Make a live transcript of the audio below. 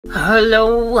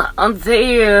Hello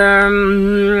there,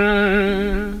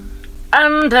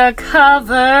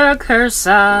 undercover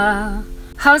cursor.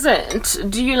 How's it?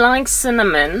 Do you like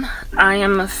cinnamon? I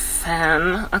am a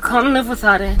fan. I can't live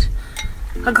without it.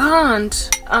 I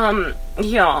can't.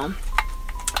 Yeah.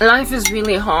 Life is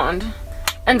really hard.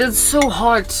 And it's so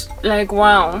hot. Like,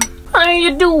 wow. How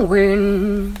you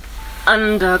doing?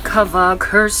 Undercover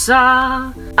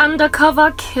cursor.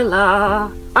 Undercover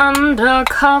killer.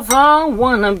 Undercover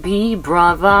wannabe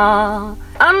brother.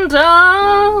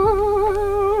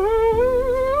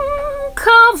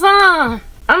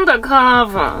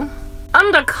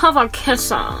 Undercover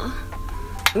kisser.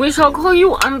 We shall call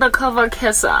you undercover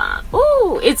kisser.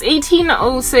 Ooh, it's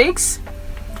 18:06.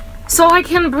 So I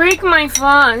can break my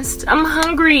fast. I'm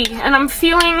hungry and I'm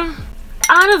feeling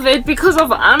out of it because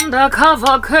of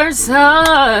undercover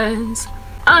cursors.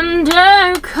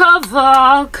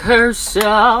 Undercover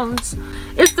cursors.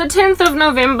 It's the 10th of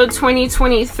November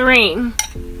 2023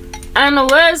 and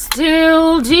we're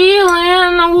still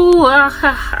dealing,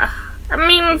 I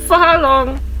mean, for how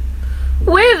long?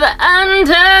 With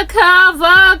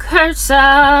undercover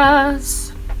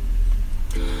cursors.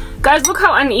 Guys, look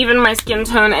how uneven my skin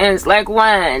tone is. Like,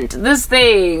 what? This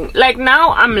thing. Like,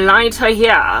 now I'm lighter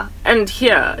here and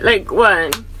here. Like,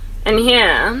 what? And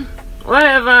here.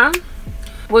 Whatever.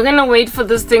 We're gonna wait for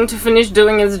this thing to finish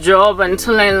doing its job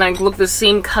until I, like, look the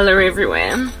same color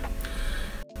everywhere.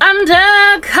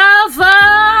 Undercover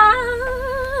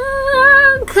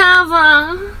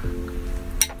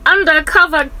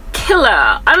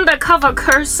killer. Undercover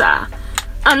cursor.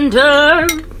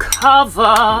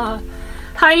 Undercover.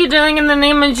 How you doing in the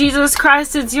name of Jesus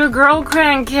Christ? It's your girl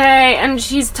Cranky and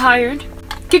she's tired.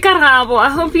 Que carabo, I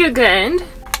hope you're good.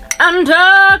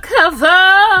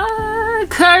 Undercover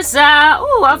cursor.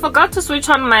 Oh, I forgot to switch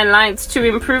on my lights to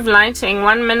improve lighting.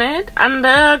 1 minute.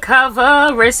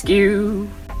 Undercover rescue.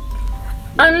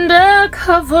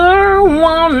 Undercover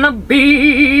wannabe.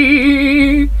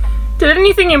 Did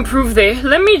anything improve there?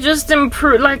 Let me just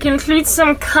improve, like, include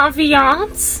some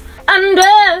caveats.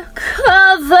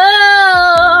 Undercover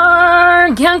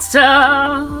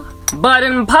gangster, but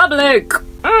in public,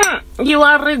 you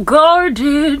are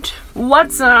regarded.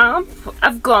 What's up?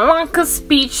 I've got like a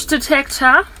speech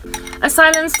detector, a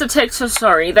silence detector,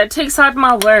 sorry, that takes out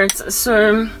my words,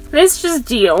 so let's just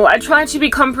deal. I try to be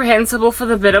comprehensible for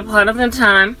the better part of the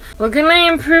time. We're gonna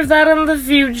improve that in the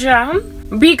future,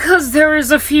 because there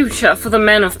is a future for the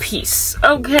man of peace,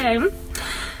 okay?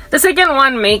 The second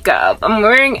one, makeup. I'm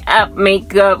wearing app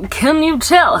makeup. Can you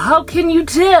tell? How can you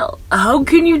tell? How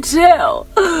can you tell?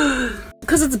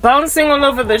 Because it's bouncing all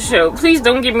over the show. Please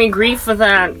don't give me grief for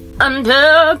that.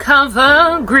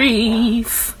 Undercover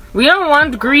grief. We don't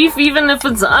want grief even if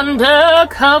it's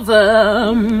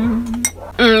undercover.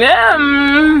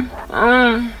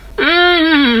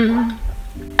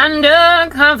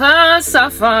 Undercover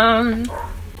suffer.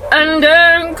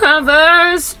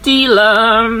 Undercover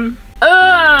stealer.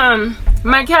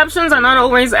 My captions are not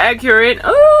always accurate.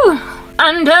 Ooh,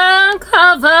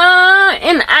 undercover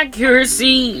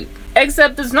inaccuracy.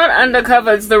 Except it's not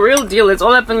undercover, it's the real deal. It's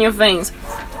all up in your face.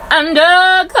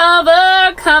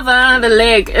 Undercover, cover the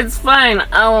leg. It's fine.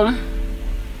 I'll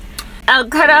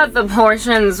cut out the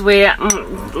portions where,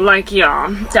 like,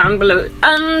 yeah, down below.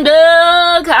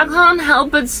 I can't help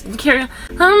but carry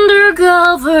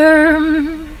undercover.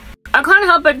 I can't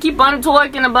help but keep on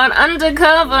talking about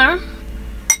undercover.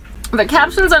 The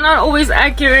captions are not always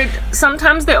accurate.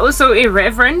 Sometimes they're also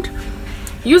irreverent.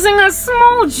 Using a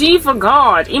small G for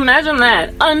God. Imagine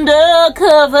that.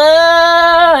 Undercover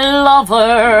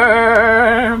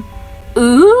lover.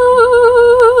 Ooh.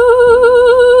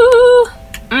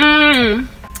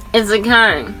 It's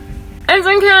okay. It's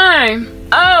okay.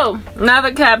 Oh,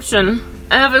 another caption.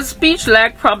 I have a speech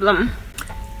lag problem.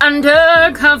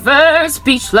 Undercover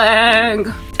speech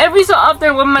lag. Every so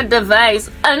often with my device.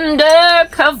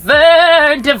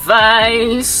 Undercover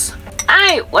device.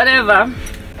 Aight, whatever.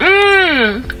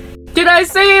 Did I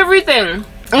say everything?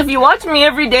 If you watch me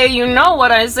every day, you know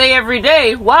what I say every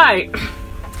day. Why?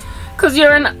 Because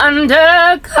you're an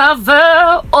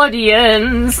undercover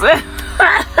audience.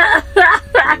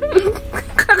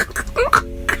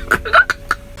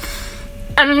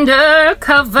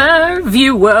 Undercover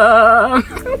viewer.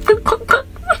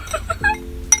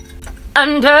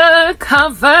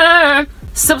 Undercover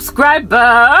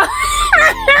subscriber.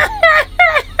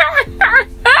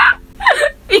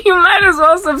 You might as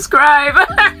well subscribe.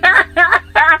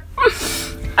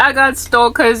 I got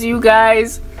stalkers, you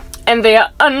guys, and they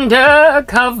are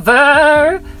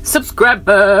undercover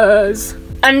subscribers.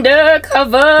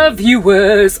 undercover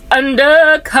viewers,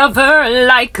 undercover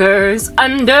likers,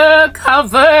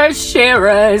 undercover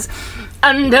sharers,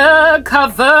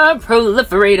 undercover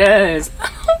proliferators.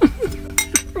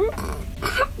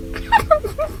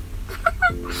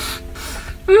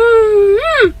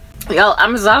 Yo,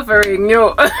 I'm suffering,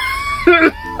 yo.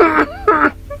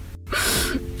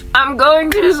 I'm going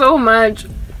through so much.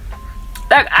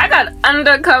 Like, I got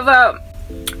undercover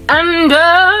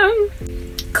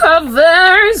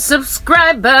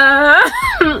subscriber.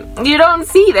 You don't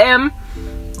see them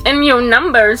in your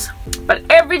numbers, but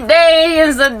every day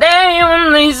is a day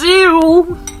when they see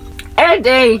you. Every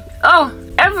day. Oh,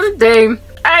 every day.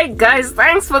 Alright guys,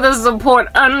 thanks for the support,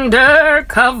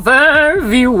 undercover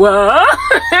viewer.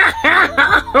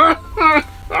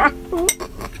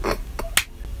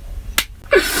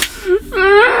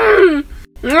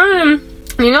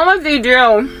 You know what they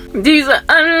do? These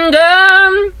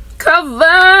undercover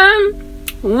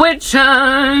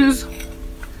witches,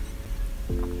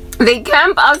 they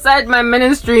camp outside my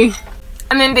ministry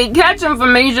and then they catch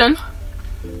information,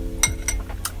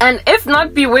 and if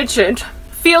not bewitched,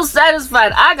 feel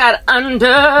satisfied. I got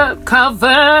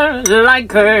undercover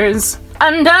likers,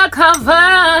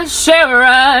 undercover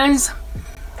sharers,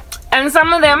 and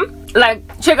some of them like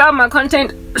check out my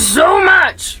content so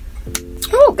much.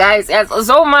 Oh guys, yes,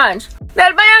 so much.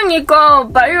 That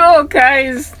bayangiko, but you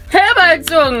guys,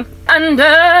 hebatung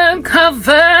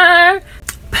undercover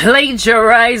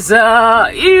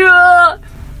plagiarizer.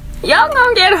 Y'all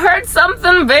gonna get hurt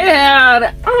something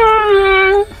bad.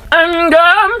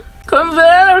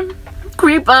 Undercover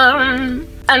creeper,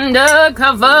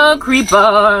 undercover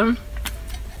creeper,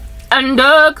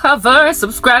 undercover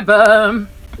subscriber,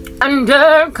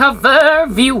 undercover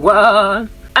viewer,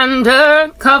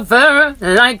 undercover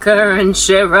liker and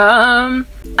sharer,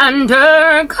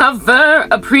 undercover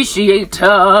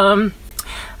appreciator,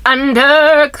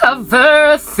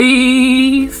 undercover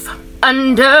thief,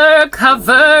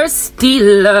 undercover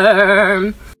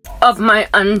stealer of my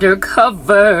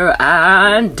undercover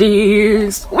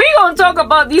ideas. We gonna talk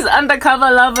about these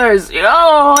undercover lovers.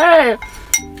 Yo, hey,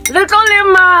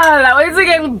 little mal, where's it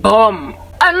getting bomb?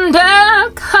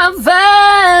 Undercover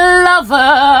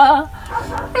lover.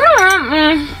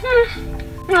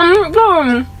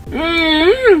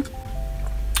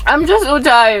 I'm just so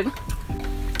tired.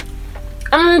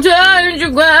 I'm tired,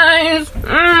 you guys.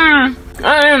 I'm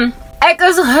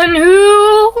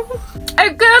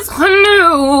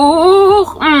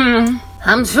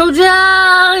so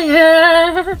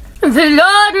tired. The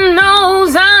Lord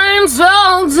knows I'm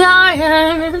so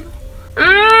tired.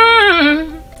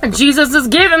 Jesus is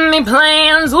giving me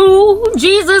plans. Ooh,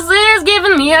 Jesus is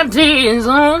giving me ideas.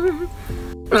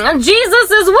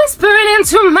 Jesus is whispering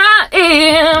into my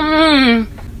ear,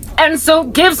 and so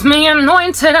gives me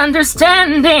anointed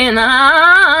understanding.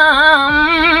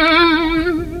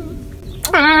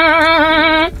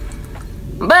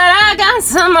 But I got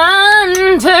some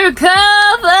undercover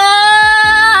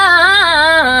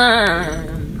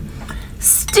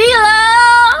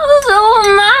stealers of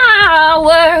my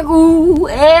work. Ooh,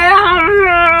 yeah.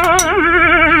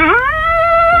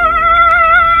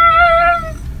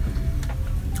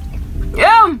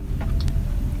 Yeah.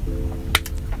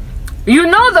 You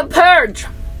know the purge.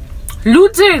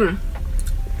 Looting,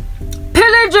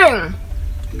 pillaging,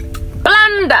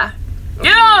 plunder.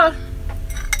 Yeah.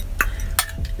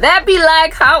 That be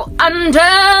like how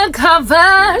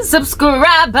undercover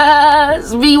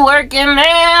subscribers be working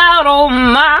out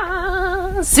on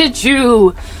my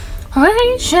situation.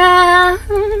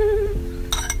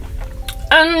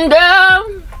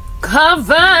 Undercover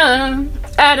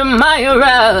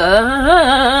admirer,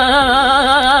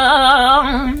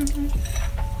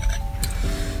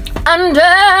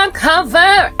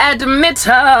 undercover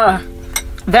admitter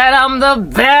that I'm the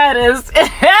baddest.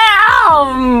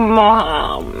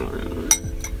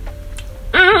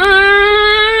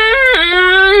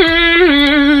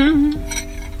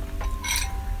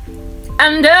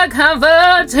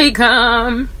 Undercover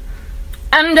taker,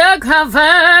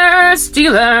 undercover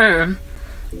stealer,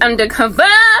 undercover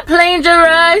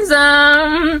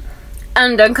plagiarizer,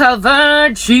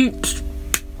 undercover cheat,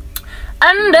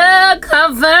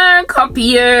 undercover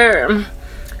copier,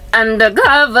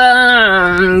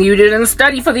 undercover you didn't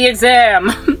study for the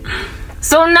exam.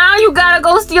 So now you gotta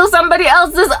go steal somebody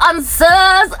else's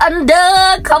answers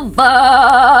undercover.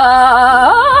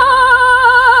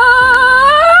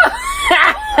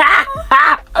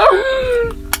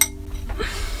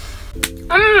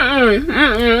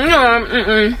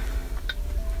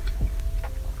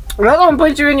 We're gonna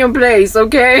put you in your place,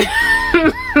 okay?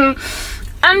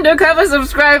 Undercover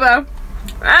subscriber.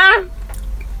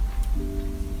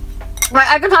 Like,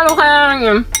 I can tell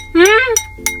them.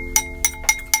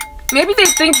 Maybe they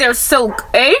think they're silk,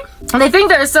 eh? They think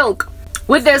they're silk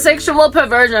with their sexual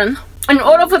perversion. In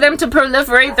order for them to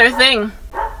proliferate their thing,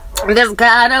 there's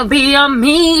gotta be a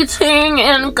meeting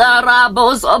in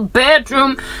Carabo's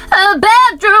bedroom. A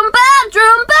bedroom.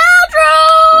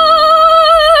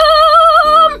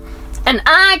 And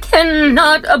I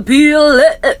cannot be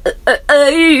late.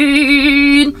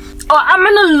 Or I'm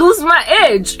gonna lose my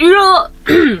edge, you know.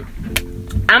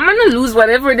 I'm gonna lose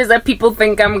whatever it is that people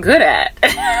think I'm good at.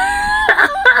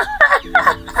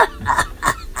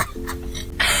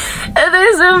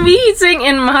 There's a meeting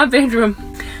in my bedroom.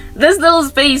 This little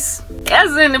space,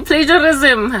 as in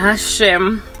plagiarism,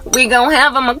 Hashem. We gonna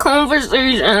have a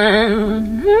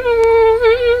conversation.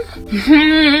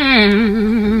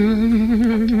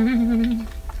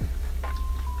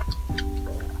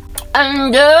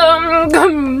 And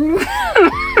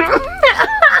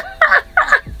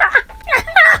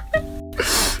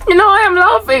you know, I am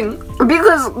laughing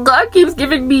because God keeps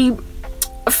giving me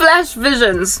flash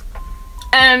visions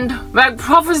and like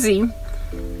prophecy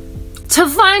to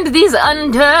find these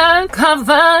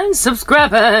undercover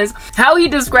subscribers. How he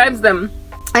describes them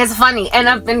is funny, and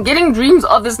I've been getting dreams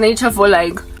of this nature for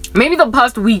like maybe the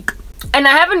past week, and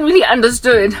I haven't really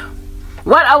understood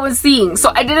what I was seeing,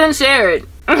 so I didn't share it.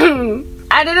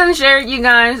 I didn't share it, you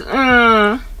guys,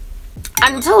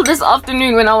 until this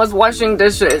afternoon when I was washing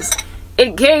dishes.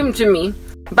 It came to me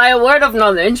by a word of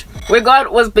knowledge where God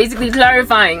was basically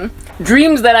clarifying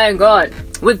dreams that I got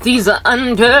with these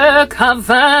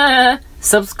undercover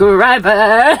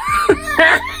subscribers.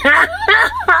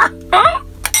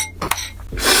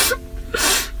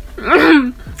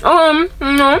 No,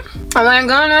 am I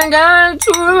gonna get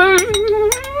to?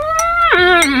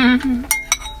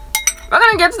 We're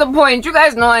gonna get to the point. You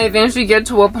guys know I eventually get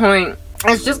to a point.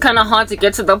 It's just kind of hard to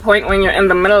get to the point when you're in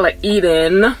the middle of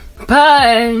eating.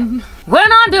 But we're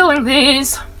not doing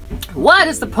this. What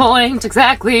is the point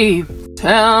exactly?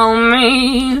 Tell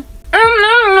me.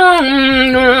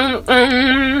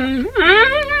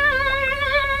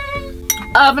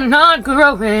 Of not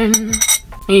growing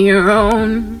your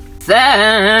own thing.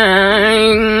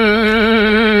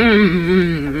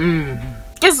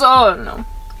 Que sono?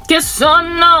 Que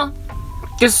sono?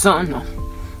 Que sono?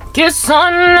 Que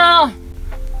sono?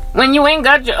 When you ain't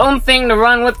got your own thing to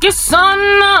run with, que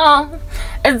sono?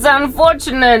 It's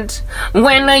unfortunate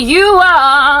when you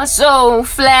are so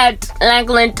flat like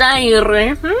a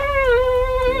tire.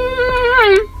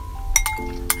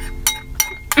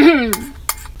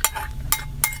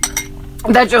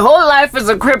 That your whole life is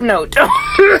a crib note.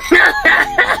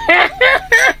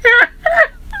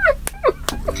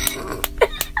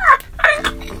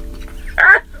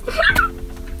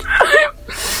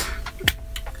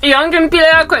 Young and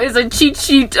Pileako is a cheat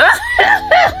sheet.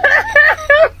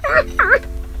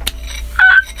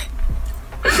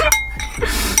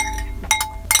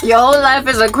 Your whole life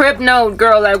is a crib note,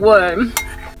 girl. Like what?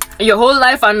 Your whole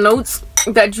life are notes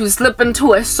that you slip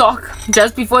into a sock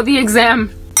just before the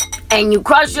exam, and you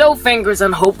cross your fingers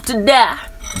and hope to die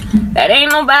that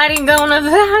ain't nobody gonna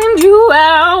find you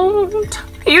out.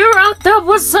 You rocked up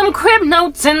with some crib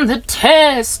notes in the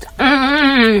test.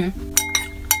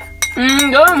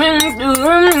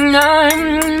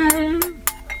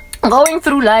 Going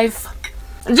through life,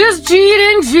 just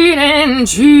cheating.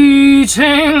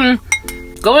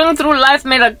 Going through life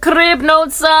made a crib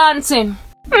note something.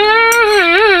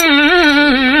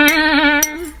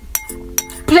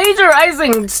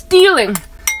 Plagiarizing, stealing,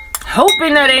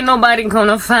 hoping that ain't nobody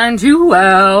gonna find you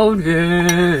out.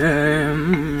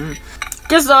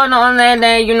 Just on that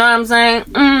day, you know what I'm saying?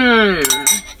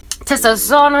 Just a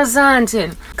sauna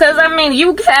something. Cause I mean,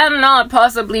 you cannot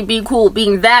possibly be cool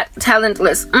being that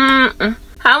talentless.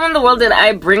 How in the world did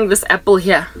I bring this apple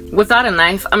here without a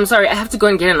knife? I'm sorry, I have to go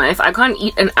and get a knife. I can't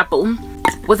eat an apple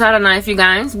without a knife, you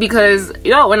guys, because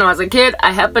yo, when I was a kid,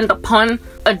 I happened upon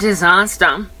a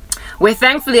disaster where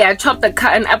thankfully I chopped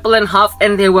an apple in half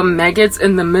and there were maggots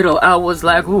in the middle. I was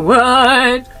like,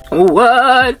 what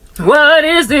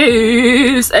is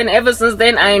this? And ever since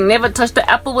then, I never touched the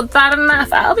apple without a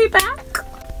knife. I'll be back.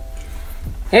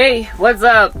 Hey, what's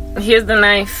up? Here's the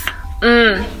knife.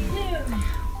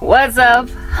 What's up?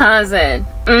 How's it?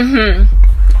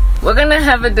 We're gonna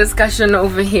have a discussion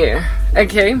over here,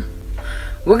 okay?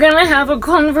 We're gonna have a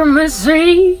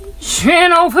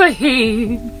conversation over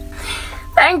here.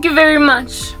 Thank you very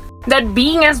much. That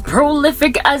being as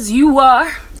prolific as you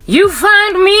are, you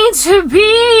find me to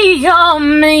be your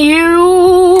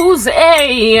muse.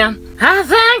 I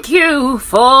thank you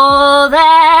for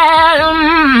that.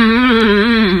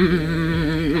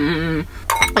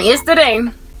 Yesterday,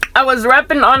 I was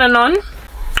rapping on and on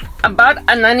about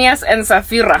Ananias and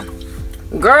Sapphira.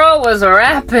 Girl was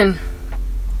rapping,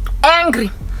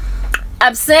 angry,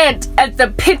 upset at the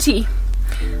pity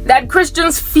that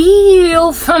Christians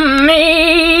feel for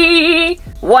me.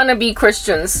 Wannabe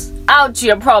Christians, out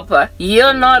here proper,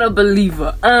 you're not a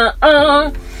believer.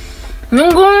 I'm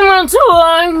going to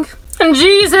like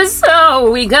Jesus, so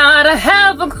we gotta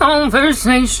have a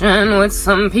conversation with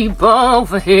some people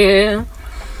over here.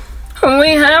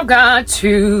 We have got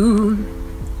to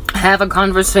have a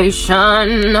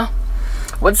conversation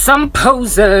with some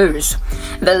posers,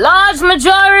 the large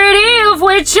majority of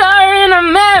which are in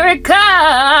America.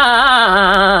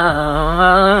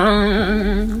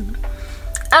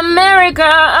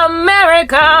 America,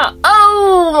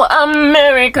 oh,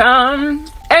 America.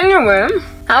 Anyway,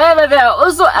 however, there are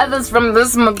also others from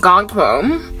this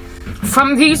Mugako,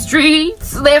 from these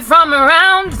streets. They're from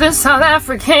around the South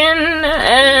African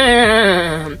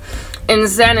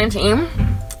insanity.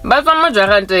 But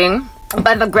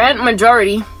the grand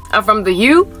majority are from the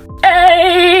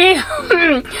USA.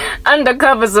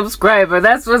 Undercover subscriber,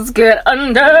 that's what's good.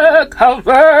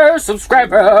 Undercover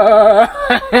subscriber.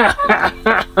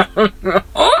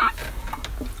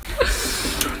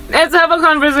 Let's have a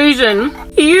conversation.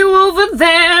 You over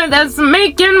there that's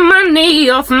making money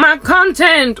off my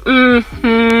content.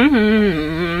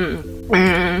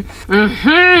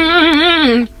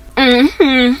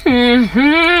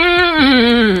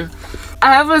 I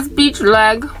have a speech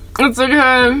lag. It's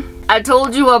okay. I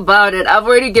told you about it. I've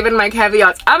already given my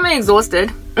caveats. I'm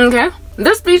exhausted. Okay?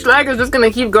 This speech lag is just gonna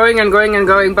keep going and going and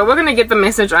going, but we're gonna get the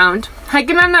message out.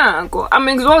 I'm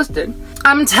exhausted.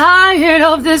 I'm tired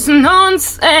of this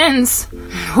nonsense.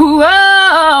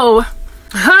 Whoa!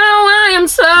 How I am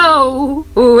so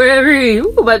weary.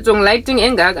 But lighting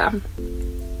in gaga.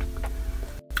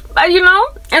 But you know,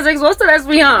 as exhausted as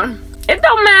we are, it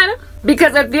don't matter.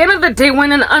 Because at the end of the day,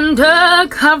 when an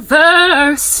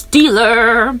undercover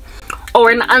stealer or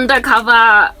an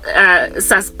undercover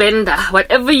suspender,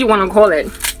 whatever you want to call it,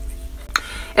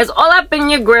 it's all up in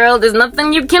your grill. There's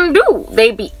nothing you can do. They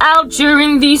be out here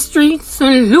in these streets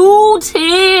and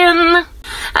looting.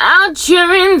 Out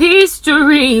here in these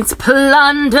streets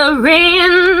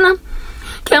plundering.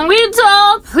 Can we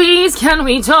talk, please? Can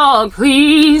we talk,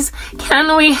 please?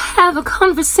 Can we have a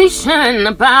conversation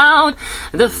about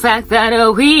the fact that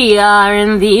we are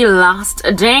in the last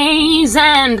days?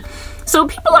 And so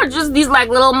people are just these like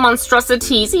little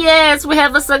monstrosities. Yes, we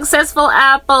have a successful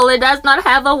apple. It does not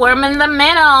have a worm in the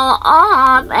middle.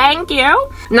 Oh, thank you.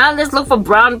 Now let's look for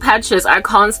brown patches. I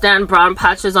can't stand brown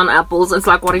patches on apples. It's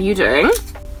like, what are you doing?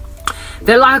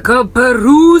 They're like a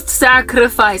bruised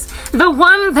sacrifice, the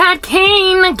one that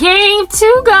Cain gave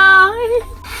to God.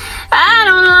 I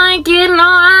don't like it, no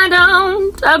I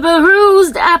don't. A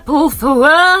bruised apple for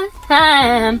what?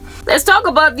 Let's talk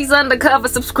about these undercover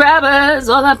subscribers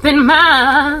all up in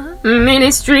my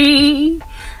ministry.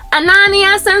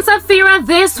 Ananias and Sapphira,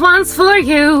 this one's for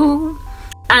you.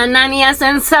 Ananias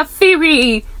and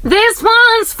Sapphira, this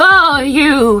one's for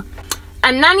you.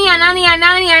 Anani,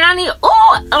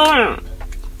 oh,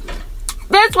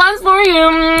 this one's for you.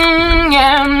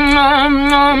 Yeah.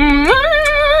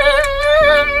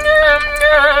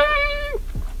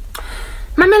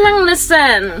 Mama Lang,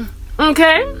 listen,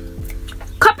 okay?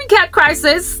 Copycat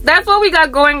crisis, that's what we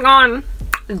got going on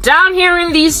down here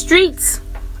in these streets.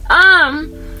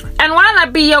 And while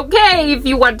I'd be okay if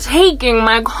you are taking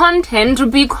my content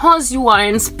because you are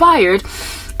inspired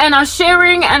and are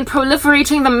sharing and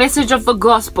proliferating the message of the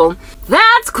gospel,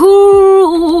 that's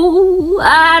cool.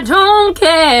 I don't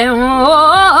care.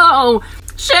 Oh,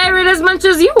 share it as much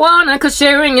as you wanna, cause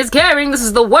sharing is caring. This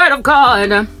is the word of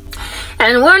God.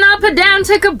 And we're not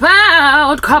pedantic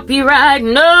about copyright,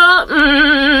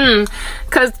 no.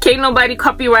 Cause can't nobody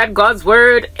copyright God's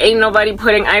word. Ain't nobody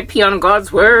putting IP on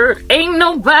God's word. Ain't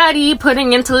nobody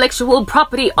putting intellectual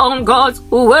property on God's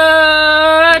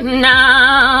word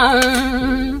now.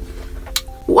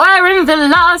 We're in the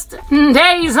last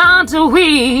days, aren't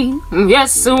we?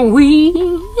 Yes, we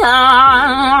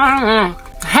are.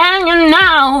 Hanging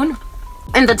out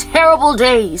in the terrible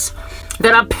days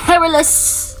that are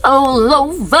perilous all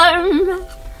over.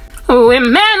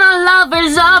 Women are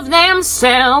lovers of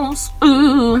themselves,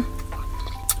 ooh,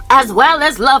 as well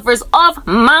as lovers of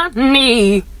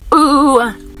money,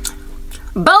 ooh.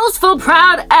 Boastful,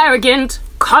 proud, arrogant,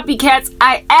 copycats,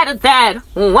 I added that.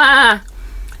 Why?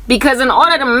 Because in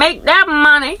order to make that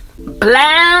money,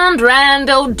 bland,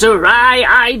 rando, dry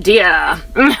idea.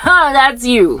 That's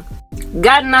you.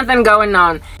 Got nothing going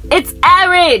on. It's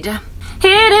arid.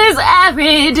 It is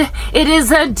arid. It is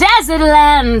a desert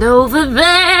land over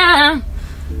there.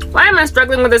 Why am I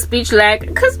struggling with a speech lag?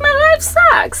 Because my life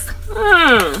sucks.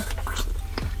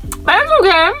 But it's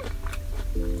okay.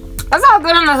 That's all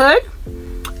good in the hood.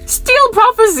 Steel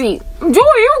prophecy. Do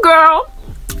you, girl?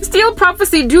 Steel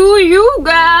prophecy. Do you,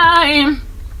 guy?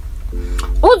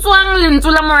 Do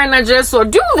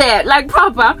that like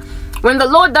proper. When the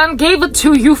Lord done gave it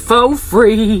to you for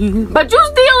free, but you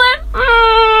steal it.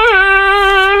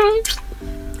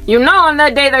 You know, on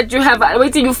that day that you have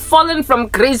waiting, you've fallen from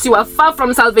grace, you are far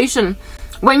from salvation.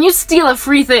 When you steal a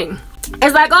free thing,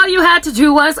 it's like all you had to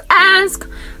do was ask.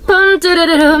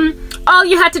 All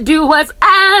you had to do was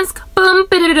ask.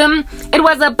 It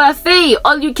was a buffet,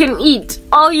 all you can eat.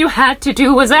 All you had to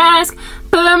do was ask.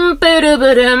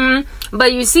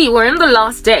 But you see, we're in the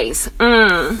last days.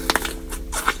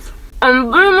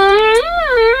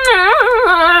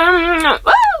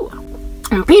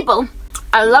 People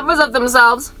are lovers of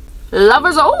themselves.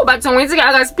 Lovers of, oh, but I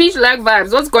got speech lag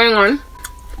vibes. What's going on?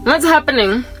 What's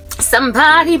happening?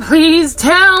 Somebody please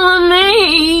tell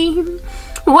me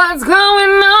what's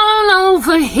going on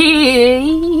over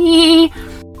here.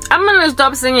 I'm gonna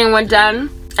stop singing when done,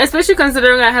 especially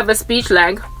considering I have a speech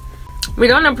lag. We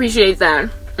don't appreciate that.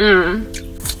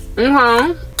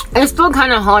 It's still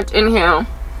kind of hot in here.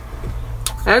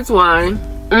 That's why.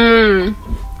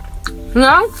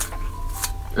 No?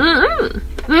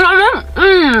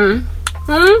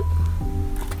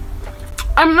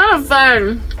 I'm not a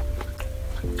fan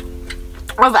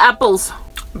of apples,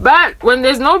 but when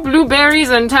there's no blueberries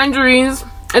and tangerines,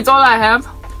 it's all I have.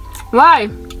 Why?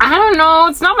 I don't know.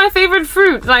 It's not my favorite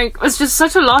fruit. Like, it's just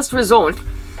such a last resort.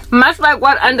 Much like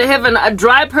what under heaven a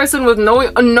dry person with no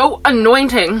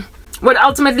anointing would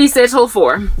ultimately settle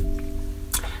for,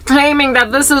 claiming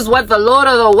that this is what the word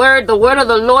of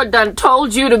the Lord done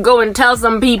told you to go and tell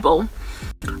some people.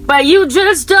 But you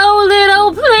just a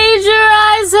little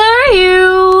plagiarizer,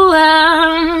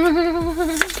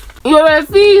 you're a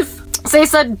thief. Say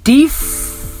it's a thief.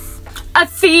 A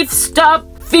thief, stop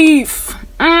thief.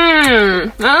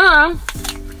 We're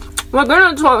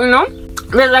gonna talk, you know?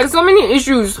 There's like so many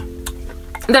issues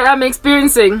that I'm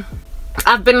experiencing.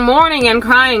 I've been mourning and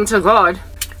crying to God.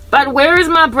 But where is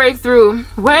my breakthrough?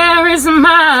 Where is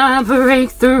my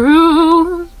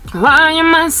breakthrough? Why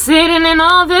am I sitting in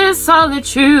all this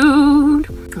solitude?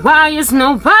 Why is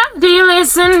nobody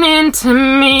listening to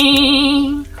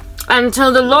me?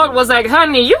 Until the Lord was like,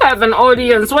 honey, you have an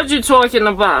audience. What you talking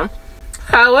about?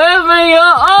 However, your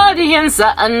audience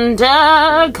are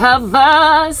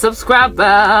undercover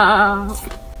subscriber.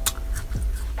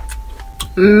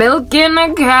 Milking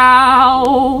a cow,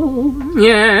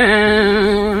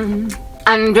 yeah.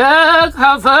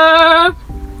 Undercover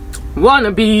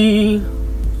wannabe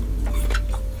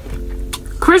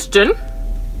Christian.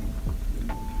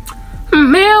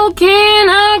 Milking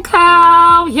a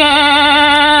cow,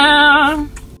 yeah.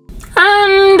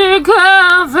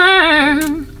 Undercover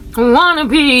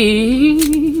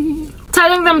wannabe.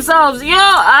 Telling themselves, yo,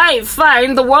 I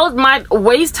find the world might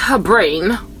waste her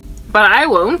brain, but I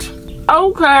won't.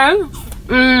 Okay.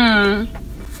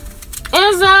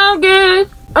 It's all good.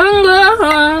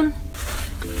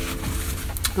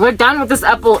 We're done with this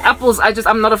apple. Apples,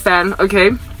 I'm not a fan,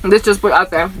 okay? Let's just put it out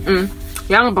there.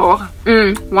 Young boy.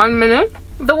 1 minute.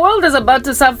 The world is about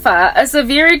to suffer a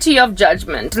severity of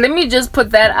judgment. Let me just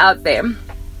put that out there.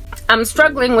 I'm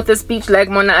struggling with the speech lag,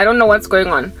 Mona. I don't know what's going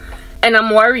on. And I'm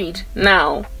worried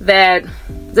now that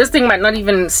this thing might not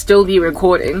even still be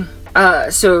recording.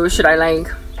 So should I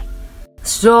like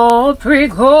stop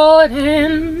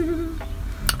recording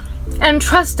and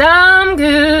trust I'm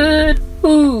good?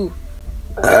 Ooh.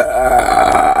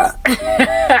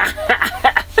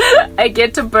 I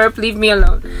get to burp, leave me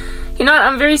alone. You know what?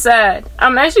 I'm very sad.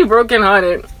 I'm actually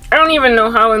brokenhearted. I don't even know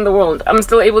how in the world I'm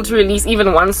still able to release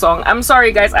even one song. I'm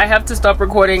sorry guys, I have to stop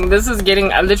recording. This is getting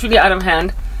literally out of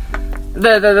hand.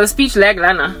 The speech lag,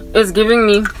 Lana, is giving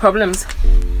me problems.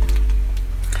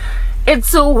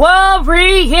 It's a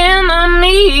worrying on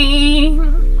me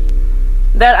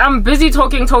that I'm busy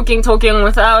talking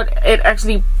without it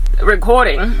actually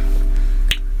recording.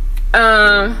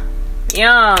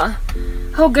 Yeah.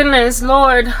 Oh goodness,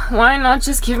 Lord, why not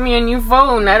just give me a new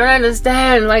phone? I don't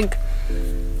understand. Like,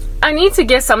 I need to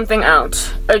get something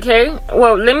out, okay?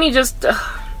 Well, let me just...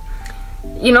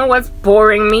 you know what's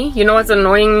boring me? You know what's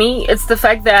annoying me? It's the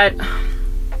fact that...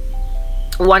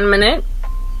 1 minute.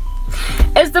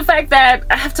 It's the fact that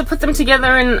I have to put them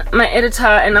together in my editor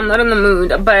and I'm not in the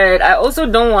mood. But I also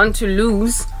don't want to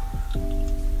lose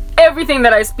everything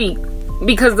that I speak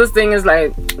because this thing is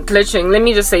like glitching. Let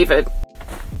me just save it.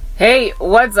 Hey,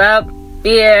 what's up?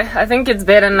 Yeah, I think it's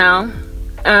better now.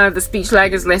 the speech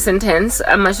lag is less intense.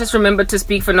 I must just remember to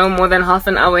speak for no more than half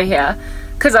an hour here,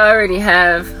 because I already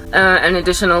have an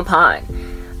additional part.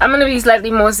 I'm gonna be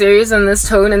slightly more serious in this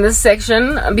tone in this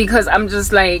section, because I'm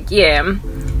just like, yeah,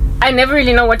 I never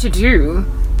really know what to do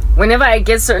whenever I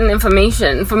get certain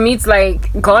information. For me, it's like,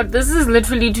 God, this is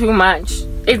literally too much.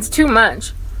 It's too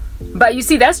much. But you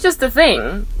see, that's just the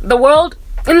thing. The world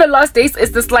in the last days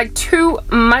is this like too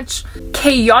much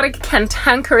chaotic,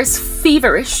 cantankerous,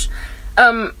 feverish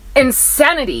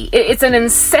insanity. It's an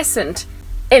incessant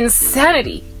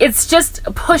insanity. It's just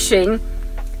pushing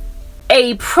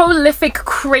a prolific,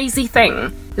 crazy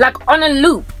thing, like on a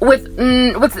loop with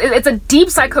it's a deep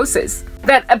psychosis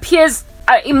that appears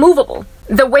immovable.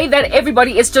 The way that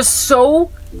everybody is just so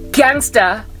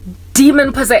gangster,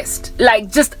 demon possessed,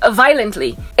 like just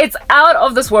violently. It's out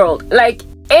of this world. Like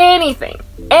anything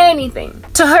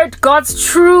to hurt God's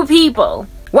true people,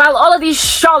 while all of these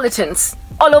charlatans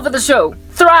all over the show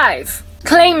thrive,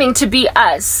 claiming to be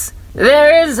us.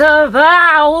 There is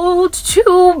about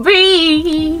to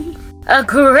be a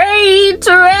great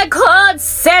record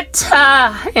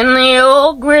setter in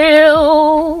your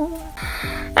grill,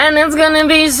 and it's gonna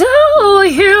be so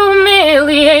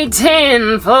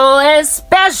humiliating for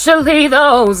especially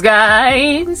those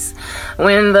guys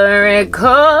when the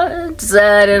record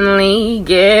suddenly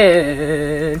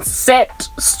gets set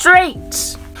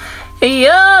straight.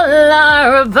 Y'all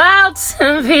are about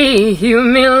to be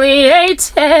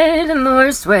humiliated in the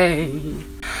worst way.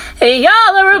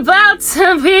 Y'all are about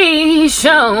to be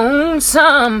shown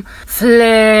some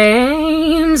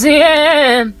flames,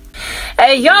 yeah.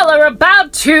 Y'all are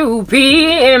about to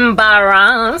be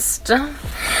embarrassed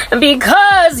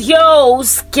because your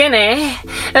skinny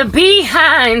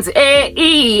behinds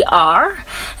AER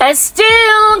is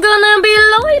still gonna be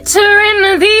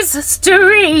loitering these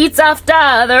streets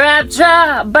after the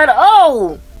rapture. But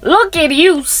oh, look at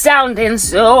you sounding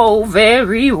so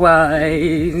very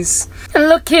wise.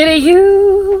 Look at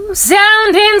you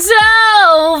sounding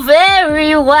so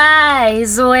very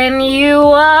wise when you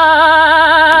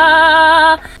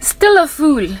are still a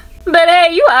fool. But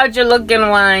hey, you out here looking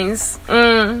wise.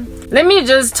 Let me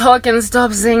just talk and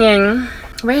stop singing.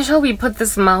 Where shall we put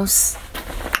this mouse?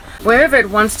 Wherever it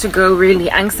wants to go, really.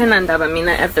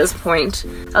 Angsenandabamina at this point.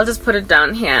 I'll just put it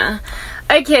down here.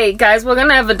 Okay, guys, we're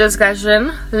gonna have a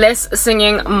discussion. Less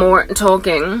singing, more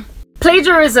talking.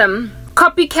 Plagiarism.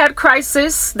 Copycat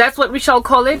crisis, that's what we shall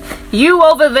call it. You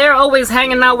over there always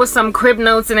hanging out with some crib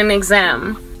notes in an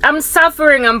exam. I'm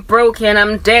suffering, I'm broken,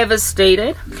 I'm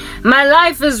devastated. My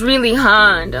life is really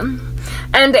hard.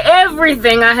 And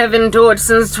everything I have endured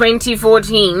since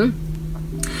 2014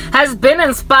 has been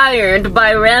inspired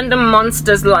by random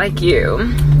monsters like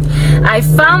you. I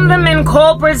found them in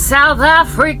corporate South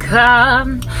Africa,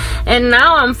 and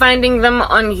now I'm finding them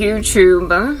on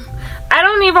YouTube. I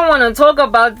don't even want to talk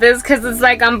about this because it's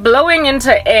like I'm blowing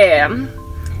into air.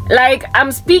 Like,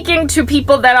 I'm speaking to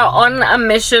people that are on a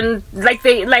mission. Like,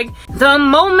 the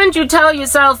moment you tell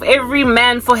yourself every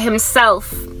man for himself,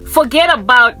 forget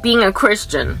about being a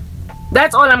Christian.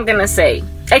 That's all I'm gonna say.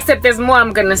 Except there's more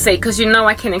I'm gonna say, because you know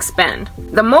I can expand.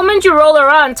 The moment you roll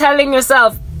around telling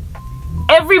yourself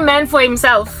every man for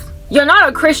himself, you're not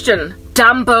a Christian,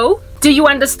 Dumbo. Do you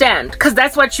understand? Because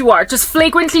that's what you are, just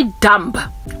flagrantly dumb.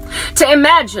 To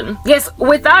imagine, yes,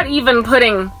 without even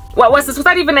putting, what's this,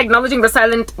 without even acknowledging the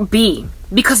silent B,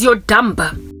 because you're dumb.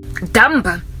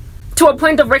 Dumb. To a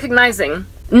point of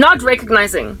not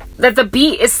recognizing that the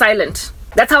B is silent.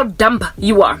 That's how dumb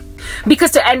you are.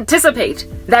 Because to anticipate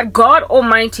that God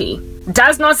Almighty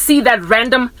does not see that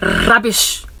random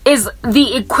rubbish is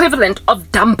the equivalent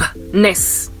of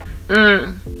dumbness.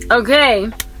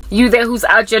 Okay. You there who's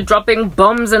out here dropping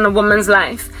bombs in a woman's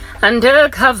life.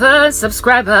 Undercover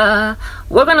subscriber.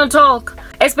 We're gonna talk.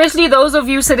 Especially those of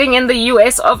you sitting in the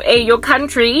US of A. Your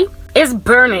country is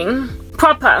burning.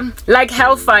 Proper. Like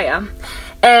hellfire.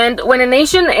 And when a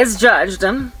nation is judged,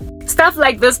 stuff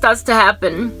like this starts to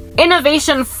happen.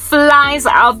 Innovation flies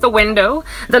out the window.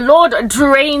 The Lord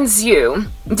drains you.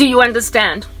 Do you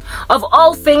understand? Of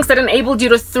all things that enabled you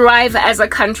to thrive as a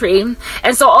country.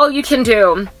 And so all you can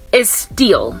do is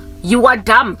steal. You are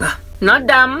dumb. Not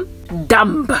dumb.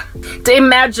 Dumb. To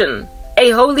imagine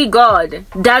a holy God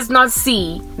does not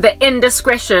see the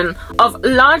indiscretion of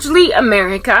largely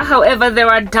America. However, there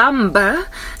are dumb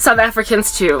South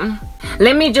Africans too.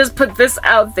 Let me just put this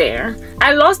out there.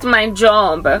 I lost my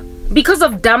job because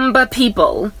of dumb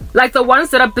people, like the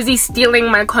ones that are busy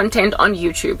stealing my content on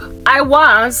YouTube. I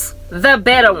was the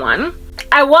better one.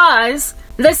 I was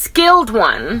the skilled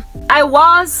one. I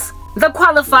was the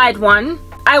qualified one.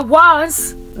 I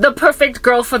was the perfect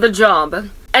girl for the job.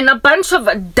 and a bunch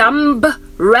of dumb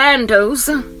randos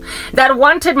that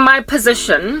wanted my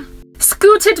position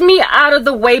scooted me out of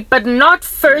the way, but not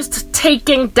first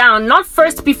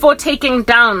before taking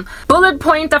down bullet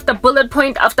point after bullet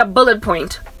point after bullet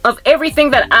point of everything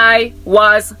that I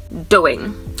was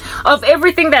doing, of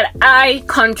everything that I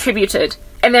contributed,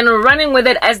 and then running with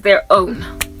it as their own.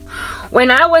 When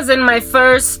I was in my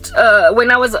when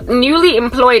I was newly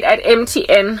employed at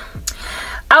MTN,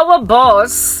 our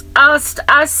boss asked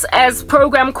us as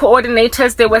program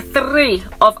coordinators, there were 3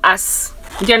 of us,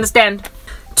 do you understand,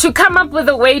 to come up with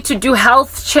a way to do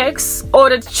health checks,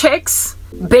 audit checks,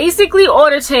 basically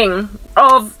auditing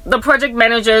of the project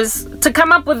managers, to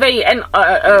come up with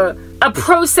a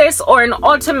process or an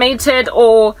automated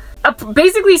or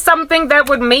basically something that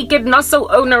would make it not so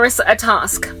onerous a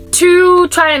task to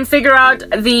try and figure out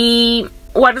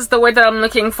what is the word that I'm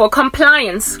looking for,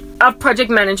 compliance of project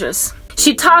managers.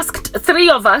 She tasked 3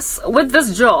 of us with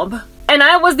this job, and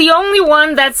I was the only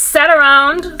one that sat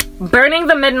around burning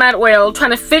the midnight oil,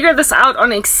 trying to figure this out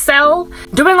on Excel,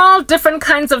 doing all different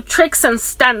kinds of tricks and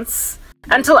stunts,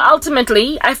 until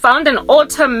ultimately I found an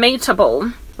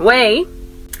automatable way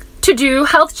to do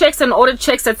health checks and audit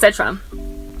checks, etc.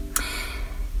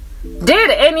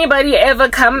 Did anybody ever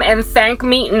come and thank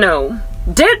me? No.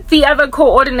 Did the other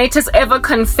coordinators ever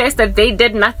confess that they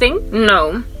did nothing?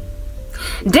 No.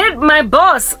 Did my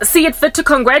boss see it fit to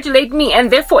congratulate me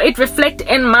and therefore it reflect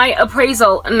in my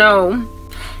appraisal? No.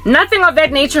 Nothing of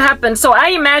that nature happened, so I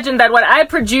imagined that what I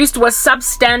produced was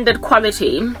substandard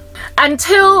quality.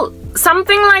 Until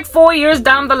something like 4 years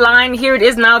down the line, here it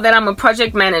is now that I'm a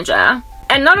project manager.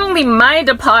 And not only my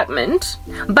department,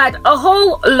 but a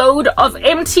whole load of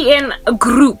MTN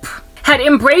group had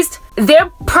embraced their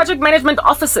project management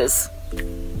offices,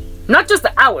 not just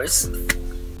ours,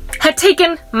 had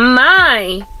taken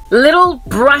my little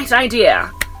bright idea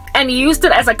and used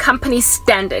it as a company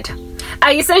standard.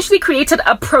 I essentially created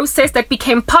a process that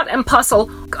became part and parcel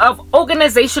of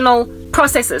organizational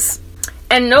processes.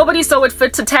 And nobody saw it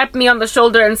fit to tap me on the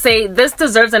shoulder and say, this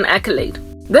deserves an accolade.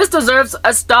 This deserves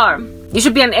a star. You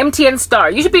should be an MTN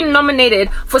star. You should be nominated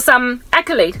for some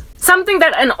accolade. Something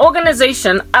that an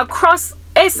organization across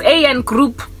SA and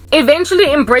group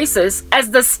eventually embraces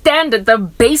as the standard, the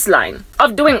baseline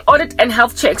of doing audit and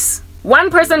health checks.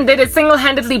 One person did it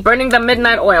single-handedly, burning the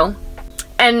midnight oil.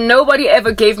 And nobody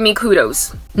ever gave me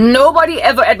kudos. Nobody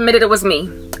ever admitted it was me.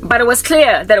 But it was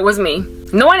clear that it was me.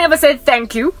 No one ever said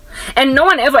thank you. And no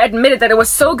one ever admitted that it was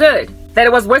so good that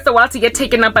it was worth the while to get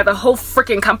taken up by the whole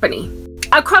freaking company.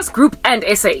 Across group and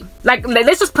SA. Like,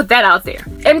 let's just put that out there.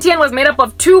 MTN was made up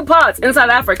of 2 parts in South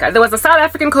Africa. There was a South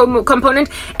African component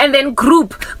and then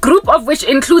group of which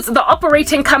includes the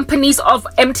operating companies of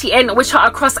MTN, which are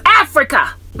across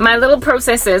Africa. My little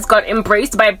processes got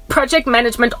embraced by project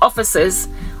management officers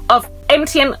of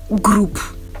MTN group.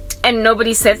 And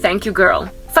nobody said thank you, girl.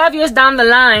 5 years down the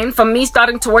line from me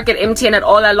starting to work at MTN at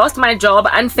all, I lost my job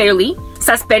unfairly,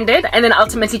 suspended, and then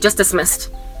ultimately just dismissed.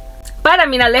 But I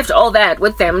mean, I left all that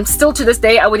with them. Still to this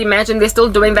day, I would imagine they're still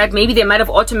doing that. Maybe they might have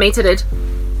automated it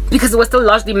because it was still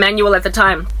largely manual at the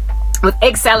time with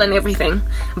Excel and everything.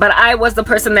 But I was the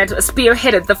person that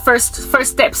spearheaded the first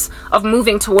steps of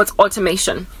moving towards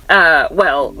automation.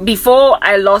 Well, before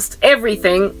I lost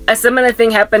everything, a similar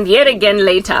thing happened yet again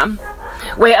later,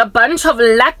 where a bunch of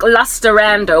lackluster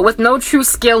rando with no true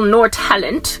skill nor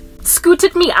talent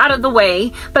scooted me out of the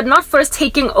way, but not first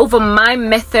taking over my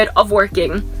method of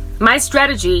working. My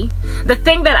strategy, the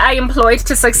thing that I employed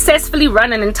to successfully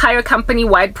run an entire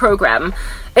company-wide program,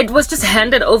 it was just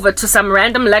handed over to some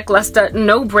random lackluster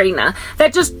no-brainer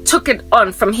that just took it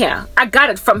on from here. I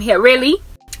got it from here. Really?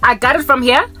 I got it from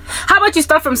here? How about you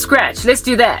start from scratch? Let's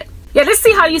do that. Yeah, let's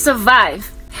see how you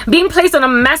survive being placed on a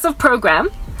massive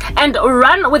program and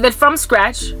run with it from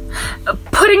scratch,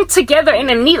 putting together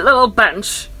in a neat little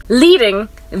bunch, leading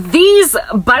these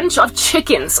bunch of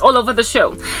chickens all over the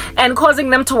show and causing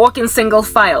them to walk in single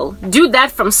file. Do that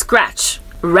from scratch,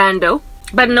 rando.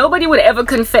 But nobody would ever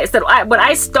confess that what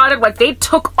I started, what they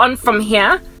took on from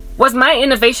here, was my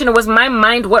innovation. It was my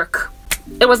mind work.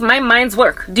 It was my mind's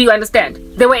work. Do you understand?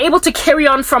 They were able to carry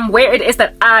on from where it is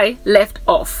that I left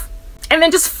off, and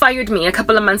then just fired me a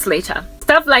couple of months later.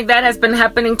 Stuff like that has been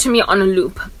happening to me on a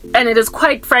loop, and it is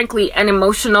quite frankly an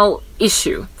emotional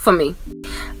issue for me.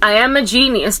 I am a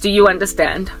genius, do you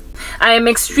understand? I am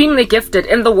extremely gifted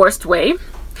in the worst way.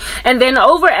 And then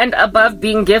over and above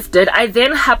being gifted, I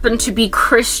then happen to be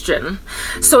Christian.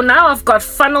 So now I've got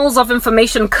funnels of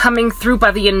information coming through by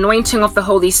the anointing of the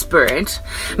Holy Spirit,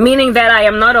 meaning that I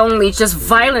am not only just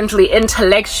violently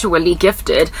intellectually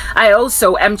gifted, I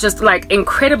also am just like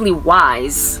incredibly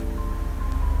wise.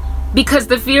 Because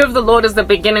the fear of the Lord is the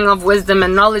beginning of wisdom,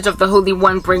 and knowledge of the Holy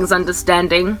One brings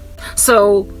understanding.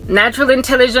 So, natural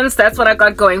intelligence, that's what I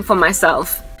got going for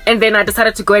myself. And then I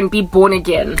decided to go and be born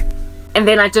again. And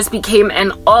then I just became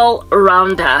an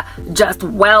all-rounder, just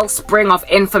wellspring of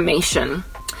information.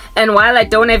 And while I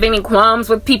don't have any qualms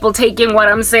with people taking what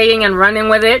I'm saying and running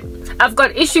with it, I've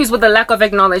got issues with the lack of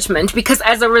acknowledgement, because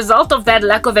as a result of that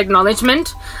lack of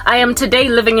acknowledgement, I am today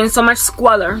living in so much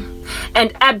squalor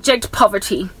and abject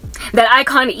poverty that I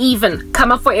can't even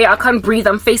come up for air, I can't breathe,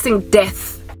 I'm facing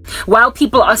death, while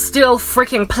people are still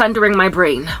freaking plundering my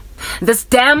brain. This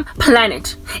damn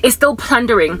planet is still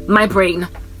plundering my brain.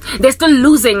 They're still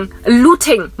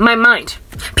looting my mind.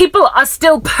 People are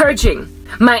still purging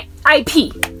my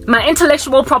IP, my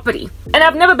intellectual property. And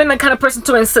I've never been the kind of person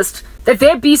to insist that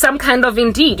there be some kind of,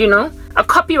 indeed, you know, a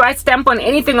copyright stamp on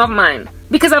anything of mine.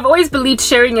 Because I've always believed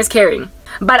sharing is caring.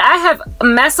 But I have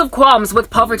massive qualms with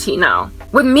poverty now.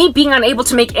 With me being unable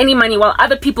to make any money while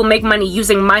other people make money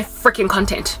using my freaking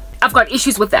content. I've got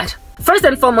issues with that. First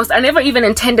and foremost, I never even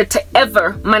intended to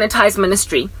ever monetize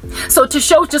ministry. So to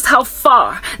show just how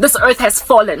far this earth has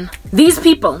fallen, these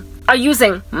people are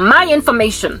using my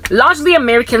information, largely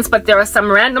Americans, but there are some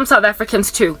random South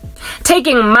Africans too,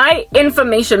 taking my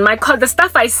information, the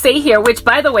stuff I say here, which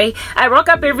by the way, I rock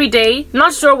up every day,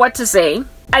 not sure what to say.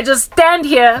 I just stand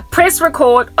here, press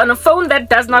record on a phone that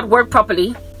does not work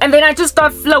properly, and then I just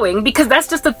start flowing, because that's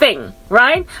just the thing,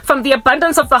 right? From the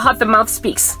abundance of the heart, the mouth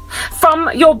speaks. From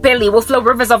your belly will flow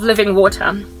rivers of living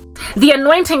water. The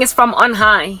anointing is from on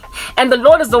high, and the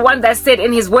Lord is the one that said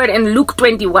in his word in Luke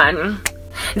 21,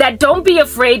 that don't be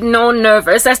afraid nor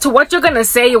nervous as to what you're gonna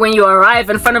say when you arrive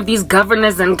in front of these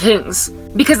governors and kings,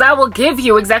 because I will give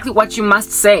you exactly what you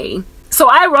must say. So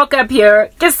I rock up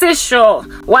here, guess is sure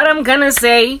what I'm gonna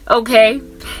say, okay?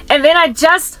 And then I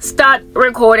just start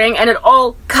recording and it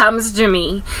all comes to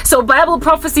me. So Bible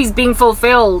prophecies being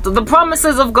fulfilled, the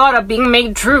promises of God are being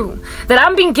made true, that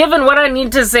I'm being given what I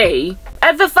need to say.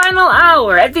 At the final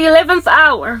hour, at the 11th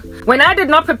hour, when I did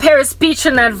not prepare a speech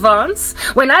in advance,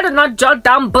 when I did not jot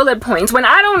down bullet points, when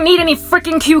I don't need any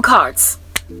freaking cue cards,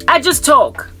 I just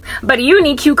talk. But you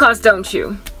need cue cards, don't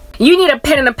you? You need a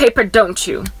pen and a paper, don't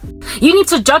you? You need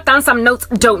to jot down some notes,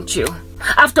 don't you?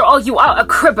 After all, you are a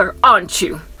cribber, aren't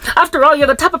you? After all, you're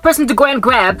the type of person to go and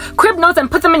grab crib notes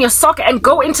and put them in your sock and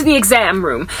go into the exam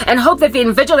room and hope that the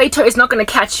invigilator is not going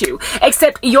to catch you.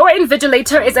 Except your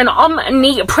invigilator is an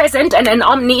omnipresent and an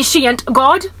omniscient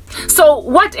God. So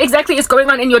what exactly is going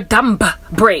on in your dumb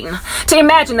brain to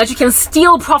imagine that you can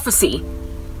steal prophecy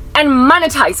and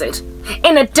monetize it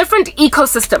in a different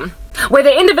ecosystem where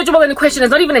the individual in question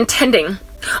is not even intending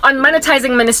on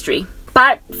monetizing ministry,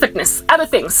 but fitness, other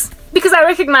things? Because I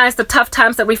recognize the tough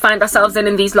times that we find ourselves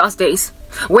in these last days,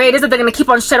 where it is that they're going to keep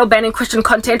on shadow banning Christian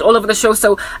content all over the show.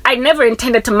 So I never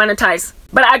intended to monetize,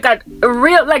 but I got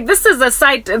real, like, this is a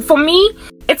site, for me,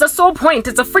 it's a sore point,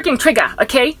 it's a freaking trigger,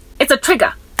 okay? It's a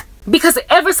trigger. Because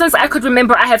ever since I could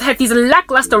remember, I have had these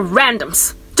lackluster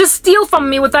randoms just steal from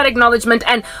me without acknowledgement.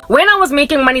 And when I was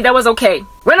making money, that was okay.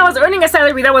 When I was earning a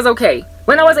salary, that was okay.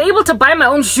 When I was able to buy my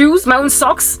own shoes, my own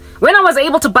socks, when I was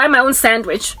able to buy my own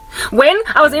sandwich, when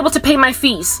I was able to pay my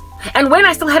fees, and when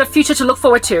I still had a future to look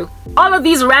forward to. All of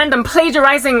these random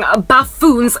plagiarizing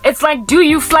buffoons, it's like, do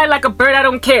you fly like a bird? I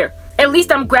don't care. At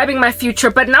least I'm grabbing my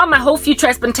future, but now my whole future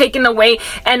has been taken away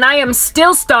and I am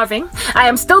still starving. I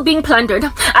am still being plundered.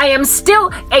 I am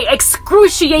still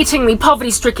excruciatingly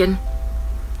poverty-stricken.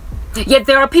 Yet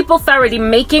there are people thoroughly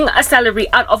making a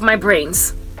salary out of my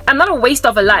brains. I'm not a waste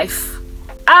of a life.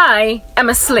 I am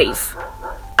a slave.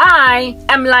 I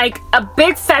am like a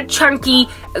big fat chunky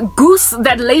goose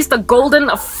that lays the golden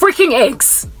freaking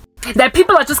eggs that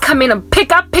people are just coming and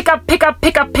pick up.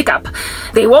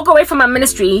 They walk away from my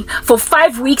ministry for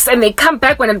 5 weeks and they come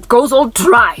back when it goes all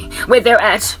dry where they're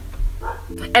at.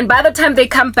 And by the time they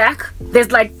come back,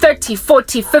 there's like 30,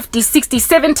 40, 50, 60,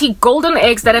 70 golden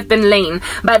eggs that have been laid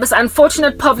by this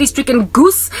unfortunate poverty-stricken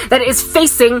goose that is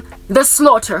facing the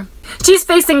slaughter. She's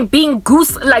facing being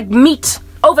goose like meat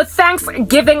over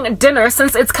Thanksgiving dinner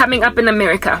since it's coming up in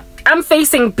America. I'm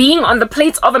facing being on the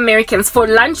plates of Americans for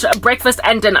lunch, breakfast,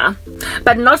 and dinner.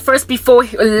 But not first before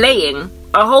laying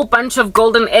a whole bunch of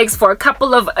golden eggs for a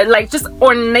couple of like just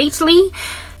ornately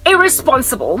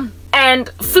irresponsible and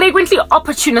flagrantly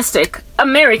opportunistic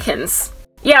Americans.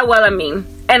 Yeah, well, I mean,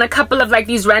 and a couple of like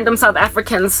these random South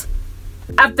Africans.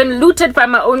 I've been looted by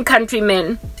my own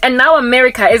countrymen, and now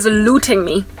America is looting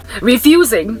me,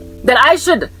 refusing that I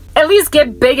should at least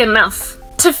get big enough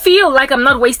to feel like I'm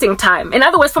not wasting time. In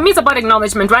other words, for me, it's about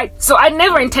acknowledgement, right? So I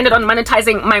never intended on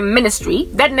monetizing my ministry.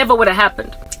 That never would have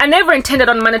happened. I never intended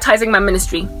on monetizing my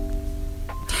ministry.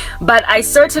 But I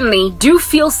certainly do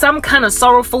feel some kind of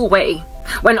sorrowful way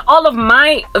when all of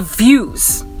my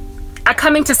views are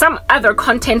coming to some other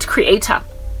content creator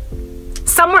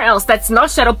somewhere else that's not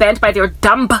shadow banned by their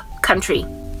dumb country.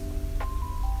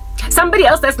 Somebody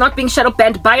else that's not being shadow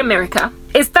banned by America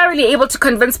is thoroughly able to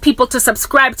convince people to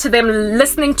subscribe to them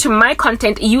listening to my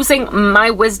content using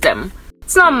my wisdom.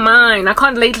 It's not mine. I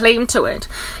can't lay claim to it.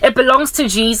 It belongs to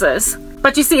Jesus.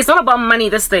 But you see, it's not about money,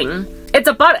 this thing. It's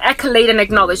about accolade and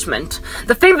acknowledgement.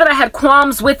 The thing that I had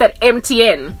qualms with at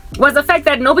MTN was the fact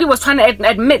that nobody was trying to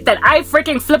admit that I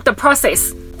freaking flipped a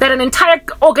process that an entire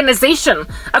organization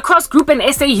across group and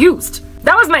SA used.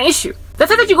 That was my issue. The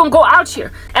fact that you're gonna go out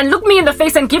here and look me in the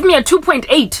face and give me a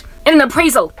 2.8 in an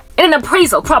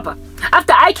appraisal proper,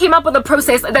 after I came up with a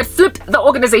process that flipped the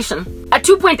organization, a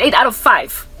 2.8 out of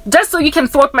 5. Just so you can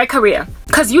thwart my career.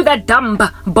 Cause you that dumb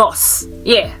boss.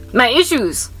 Yeah, my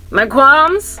issues, my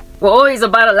qualms were always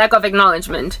about a lack of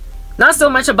acknowledgement. Not so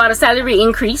much about a salary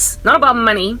increase, not about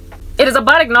money. It is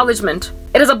about acknowledgement.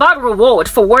 It is about reward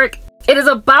for work. It is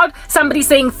about somebody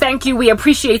saying thank you, we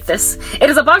appreciate this. It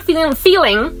is about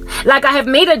feeling like I have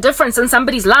made a difference in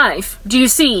somebody's life. Do you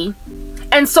see?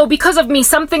 And so because of me,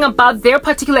 something about their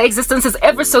particular existence is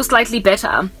ever so slightly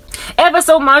better. Ever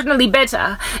so marginally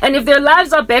better. And if their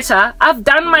lives are better, I've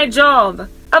done my job.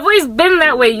 I've always been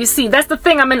that way, you see. That's the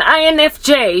thing. I'm an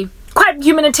INFJ. Quite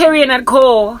humanitarian at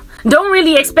core. Don't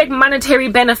really expect monetary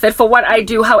benefit for what I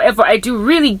do. However, I do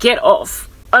really get off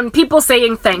on people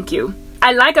saying thank you.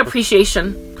 I like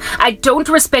appreciation. I don't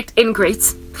respect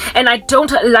ingrates. And I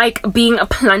don't like being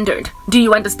plundered. Do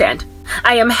you understand?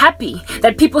 I am happy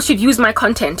that people should use my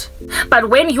content. But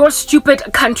when your stupid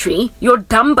country, your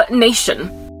dumb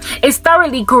nation, is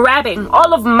thoroughly grabbing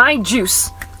all of my juice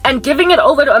and giving it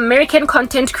over to American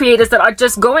content creators that are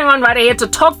just going on right ahead to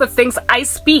talk the things I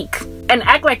speak and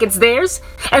act like it's theirs,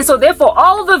 and so therefore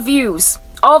all the views,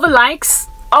 all the likes,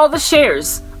 all the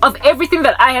shares of everything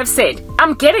that I have said,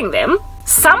 I'm getting them.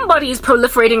 Somebody is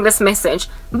proliferating this message,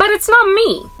 but it's not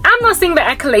me. I'm not seeing the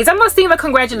accolades. I'm not seeing the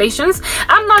congratulations.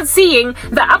 I'm not seeing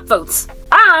the upvotes.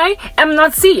 I am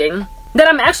not seeing that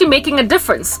I'm actually making a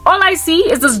difference. All I see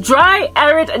is this dry,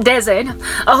 arid desert.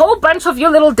 A whole bunch of your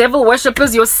little devil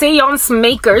worshippers, your seance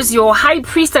makers, your high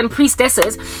priests and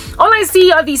priestesses. All I see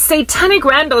are these satanic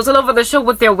randos all over the show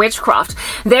with their witchcraft.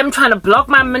 Them trying to block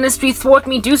my ministry, thwart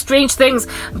me, do strange things.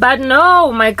 But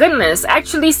no, my goodness,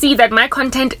 actually see that my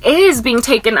content is being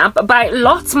taken up by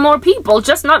lots more people,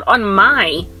 just not on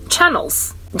my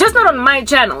channels. Just not on my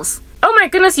channels. Oh my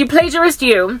goodness, you plagiarist,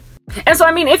 you. And so,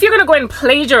 I mean, if you're gonna go and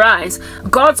plagiarize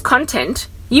God's content,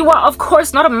 you are, of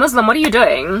course, not a Muslim. What are you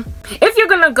doing? If you're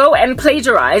gonna go and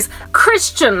plagiarize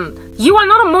Christian, you are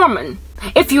not a Mormon.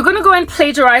 If you're gonna go and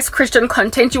plagiarize Christian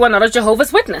content, you are not a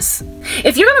Jehovah's Witness.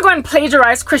 If you're gonna go and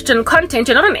plagiarize Christian content,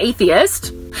 you're not an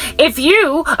atheist. If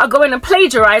you are going to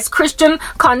plagiarize Christian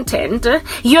content,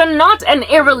 you're not an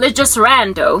irreligious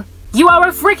rando. You are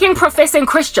a freaking professing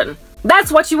Christian.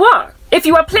 That's what you are. If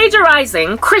you are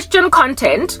plagiarizing Christian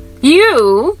content,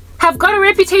 you have got a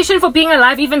reputation for being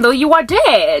alive even though you are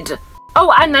dead.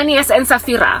 Oh, Ananias and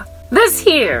Sapphira. This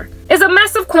here is a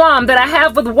massive qualm that I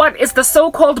have with what is the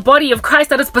so-called body of Christ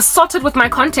that is besotted with my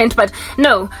content, but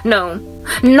no,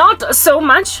 not so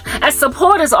much as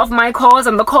supporters of my cause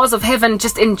and the cause of heaven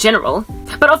just in general,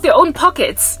 but of their own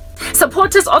pockets.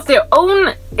 Supporters of their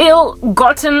own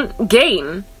ill-gotten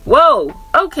gain. Whoa,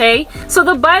 okay, so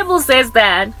the Bible says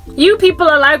that you people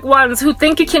are like ones who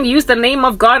think you can use the name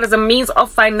of God as a means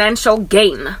of financial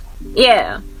gain.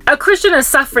 Yeah, a Christian is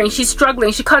suffering, she's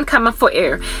struggling, she can't come up for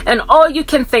air, and all you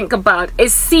can think about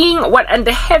is seeing what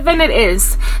under heaven it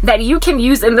is that you can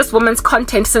use in this woman's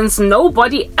content since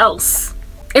nobody else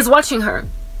is watching her.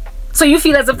 So you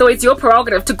feel as if though it's your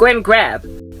prerogative to go and grab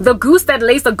the goose that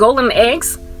lays the golden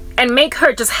eggs and make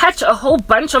her just hatch a whole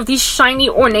bunch of these shiny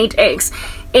ornate eggs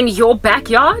in your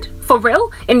backyard? For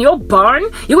real? In your barn?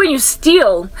 When you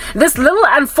steal this little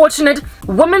unfortunate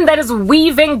woman that is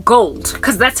weaving gold,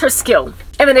 because that's her skill,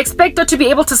 and then expect her to be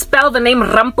able to spell the name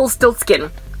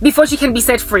Rumpelstiltskin before she can be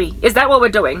set free. Is that what we're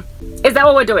doing? Is that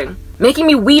what we're doing? Making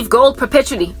me weave gold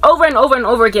perpetually, over and over and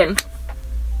over again,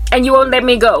 and you won't let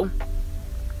me go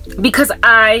because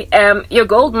I am your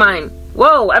gold mine.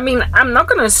 Whoa, I mean, I'm not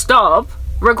gonna stop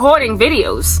recording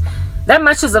videos. That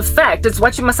much is a fact. It's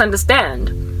what you must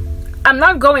understand. I'm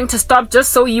not going to stop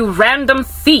just so you random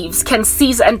thieves can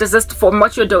cease and desist from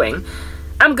what you're doing.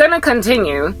 I'm gonna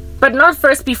continue, but not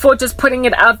first before just putting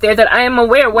it out there that I am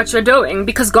aware of what you're doing,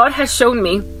 because God has shown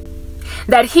me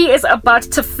that He is about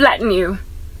to flatten you.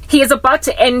 He is about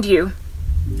to end you.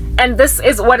 And this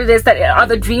is what it is that are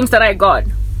the dreams that I got.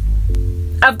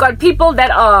 I've got people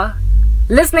that are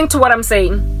listening to what I'm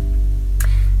saying.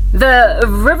 The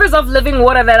rivers of living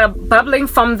water that are bubbling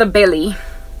from the belly.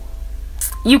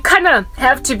 You kind of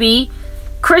have to be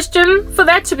Christian for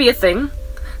that to be a thing.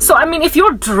 So, I mean, if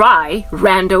you're dry,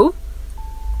 rando,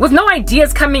 with no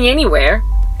ideas coming anywhere,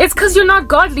 it's because you're not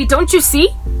godly, don't you see?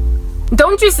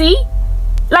 Don't you see?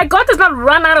 Like, God does not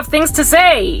run out of things to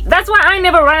say. That's why I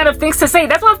never run out of things to say.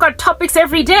 That's why I've got topics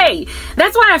every day.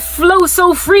 That's why I flow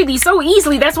so freely, so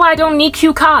easily. That's why I don't need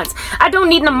cue cards. I don't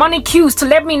need mnemonic cues to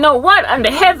let me know what under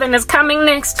heaven is coming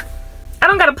next. I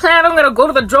don't got a plan. I don't got to go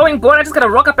to the drawing board. I just got to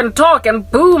rock up and talk, and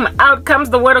boom, out comes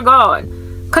the word of God.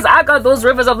 Because I got those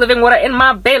rivers of living water in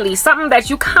my belly, something that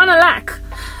you kind of lack.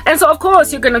 And so, of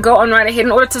course, you're going to go on right ahead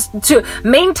in order to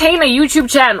maintain a YouTube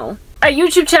channel. A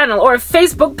YouTube channel or a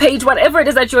Facebook page, whatever it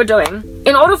is that you're doing.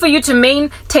 In order for you to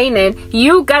maintain it,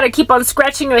 you gotta keep on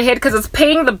scratching your head because it's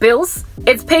paying the bills.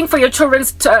 It's paying for your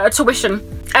children's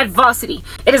tuition at varsity.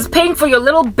 It is paying for your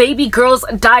little baby girl's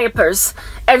diapers.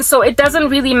 And so it doesn't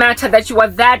really matter that you are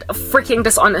that freaking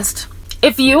dishonest.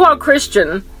 If you are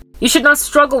Christian, you should not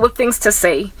struggle with things to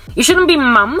say. You shouldn't be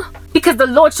mum, because the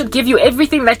Lord should give you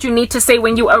everything that you need to say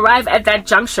when you arrive at that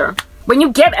juncture. When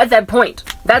you get at that point,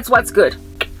 that's what's good.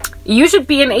 You should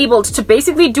be enabled to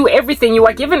basically do everything. You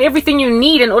are given everything you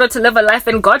need in order to live a life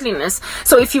in godliness.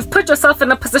 So if you've put yourself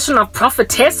in a position of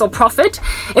prophetess or prophet,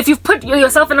 if you've put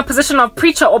yourself in a position of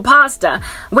preacher or pastor,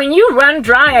 when you run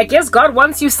dry, I guess God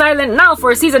wants you silent now for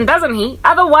a season, doesn't he?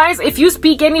 Otherwise, if you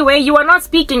speak anyway, you are not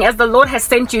speaking as the Lord has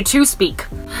sent you to speak.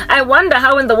 I wonder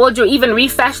how in the world you're even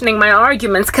refashioning my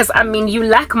arguments, because I mean, you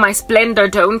lack my splendor,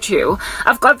 don't you?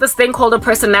 I've got this thing called a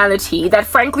personality that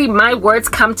frankly my words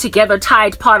come together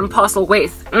tied part and parcel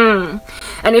with.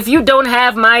 And if you don't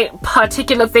have my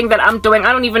particular thing that I'm doing,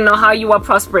 I don't even know how you are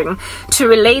prospering to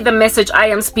relay the message I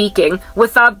am speaking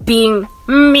without being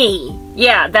me.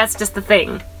 Yeah, that's just the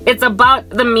thing. It's about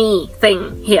the me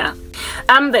thing here.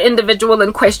 I'm the individual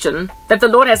in question that the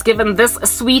Lord has given this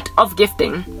suite of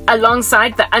gifting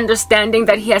alongside the understanding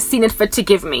that he has seen it fit to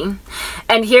give me.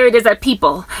 And here it is that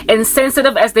people,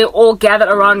 insensitive as they all gathered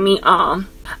around me are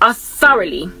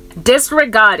thoroughly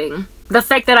disregarding the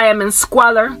fact that I am in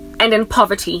squalor and in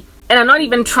poverty, and are not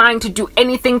even trying to do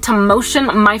anything to motion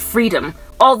my freedom.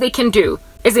 All they can do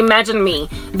is imagine me,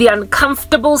 the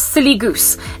uncomfortable silly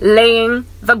goose, laying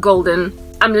the golden.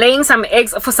 I'm laying some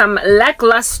eggs for some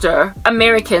lackluster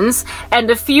Americans and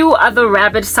a few other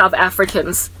rabid South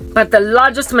Africans. But the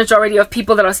largest majority of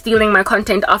people that are stealing my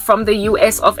content are from the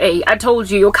US of A. I told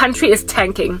you, your country is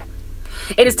tanking.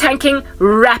 It is tanking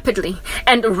rapidly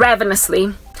and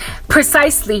ravenously.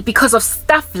 Precisely because of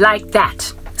stuff like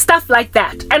that. Stuff like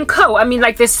that. And I mean,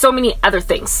 like, there's so many other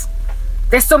things.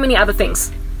 There's so many other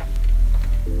things.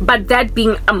 But that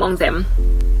being among them.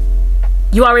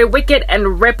 You are a wicked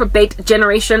and reprobate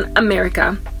generation,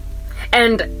 America.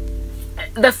 And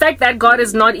the fact that God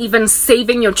is not even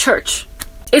saving your church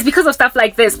is because of stuff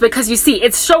like this. Because you see,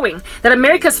 it's showing that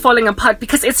America is falling apart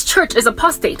because its church is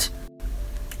apostate.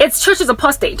 Its church is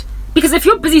apostate. Because if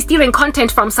you're busy stealing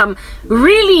content from some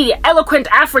really eloquent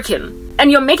African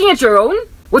and you're making it your own,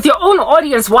 with your own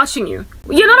audience watching you,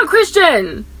 you're not a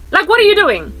Christian. Like, what are you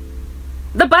doing?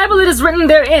 The Bible, it is written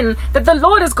therein that the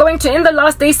Lord is going to, in the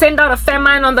last day, send out a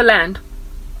famine on the land.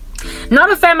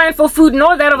 Not a famine for food,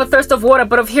 nor that of a thirst of water,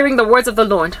 but of hearing the words of the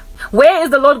Lord. Where is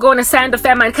the Lord going to send the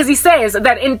famine? Because he says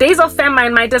that in days of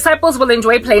famine, my disciples will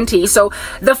enjoy plenty. So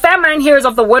the famine here is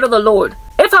of the word of the Lord.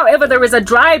 If, however, there is a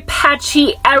dry,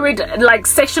 patchy, arid, like,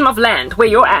 section of land where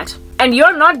you're at, and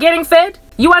you're not getting fed,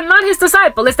 you are not his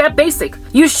disciple. It's that basic.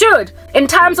 You should, in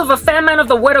times of a famine of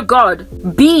the word of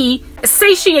God, be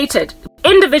satiated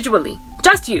individually.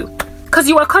 Just you. Because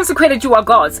you are consecrated, you are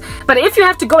God's. But if you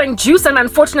have to go and juice an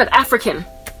unfortunate African,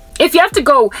 if you have to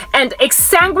go and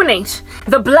exsanguinate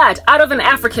the blood out of an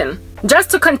African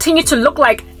just to continue to look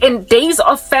like in days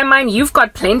of famine you've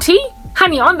got plenty,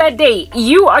 honey, on that day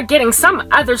you are getting some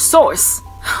other source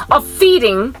of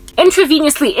feeding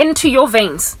intravenously into your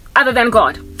veins other than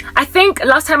God. I think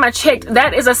last time I checked,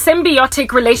 that is a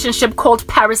symbiotic relationship called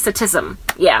parasitism.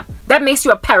 Yeah, that makes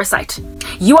you a parasite.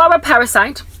 You are a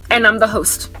parasite and I'm the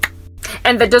host.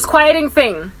 And the disquieting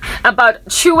thing about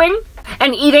chewing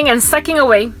and eating and sucking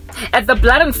away at the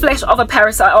blood and flesh of a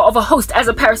parasite, or of a host as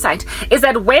a parasite, is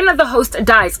that when the host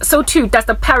dies, so too does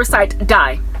the parasite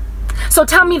die. So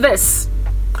tell me this,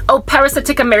 oh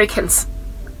parasitic Americans,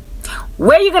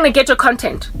 where are you going to get your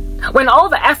content when all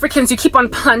the Africans you keep on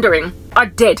plundering are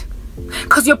dead?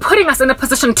 Because you're putting us in a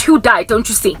position to die, don't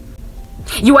you see?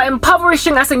 You are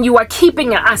impoverishing us and you are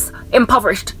keeping us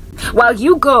impoverished, while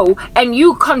you go and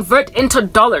you convert into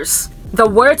dollars the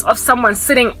words of someone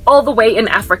sitting all the way in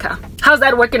Africa. How's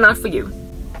that working out for you?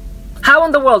 How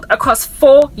in the world, across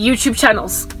 4 YouTube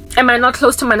channels, am I not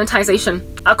close to monetization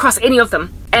across any of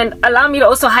them? And allow me to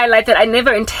also highlight that I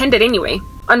never intended anyway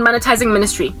on monetizing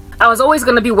ministry. I was always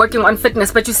going to be working on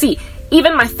fitness, but you see,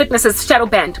 even my fitness is shadow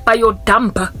banned by your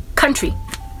dumb country.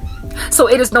 So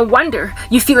it is no wonder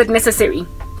you feel it necessary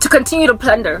to continue to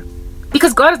plunder,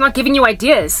 because God is not giving you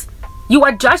ideas. You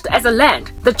are judged as a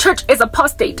land. The church is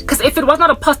apostate, because if it was not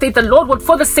apostate, the Lord would,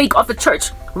 for the sake of the church,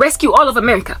 rescue all of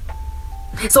America.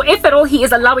 So if at all he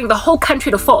is allowing the whole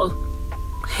country to fall,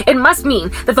 it must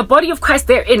mean that the body of Christ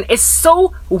therein is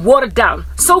so watered down,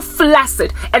 so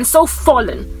flaccid, and so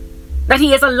fallen, that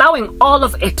he is allowing all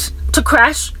of it to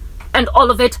crash and all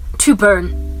of it to burn.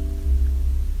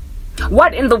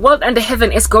 What in the world under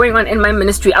heaven is going on in my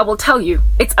ministry? I will tell you,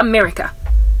 it's America.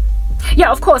 Yeah,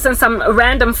 of course, and some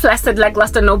random flaccid,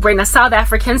 lackluster, no-brainer South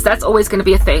Africans, that's always going to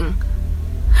be a thing.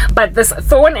 But this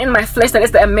thorn in my flesh that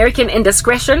is the American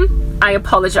indiscretion, I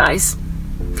apologize.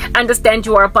 Understand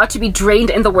you are about to be drained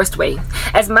in the worst way.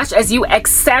 As much as you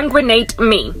exsanguinate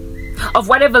me of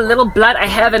whatever little blood I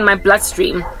have in my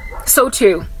bloodstream, so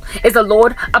too is the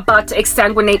Lord about to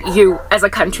exsanguinate you as a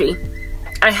country.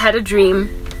 I had a dream.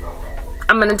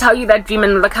 I'm going to tell you that dream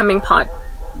in the coming part.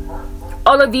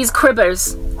 All of these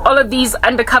cribbers, all of these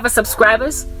undercover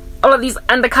subscribers, all of these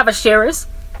undercover sharers,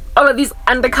 all of these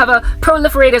undercover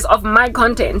proliferators of my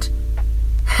content,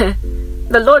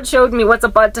 the Lord showed me what's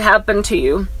about to happen to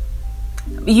you,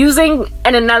 using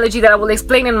an analogy that I will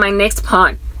explain in my next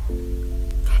part.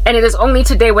 And it is only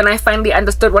today when I finally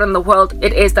understood what in the world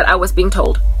it is that I was being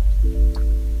told.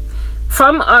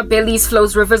 From our bellies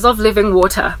flows rivers of living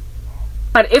water.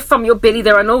 But if from your belly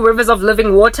there are no rivers of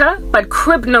living water, but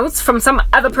crib notes from some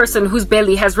other person whose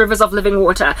belly has rivers of living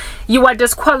water, you are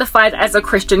disqualified as a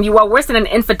Christian. You are worse than an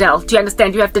infidel. Do you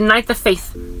understand? You have denied the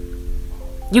faith.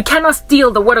 You cannot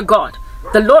steal the word of God.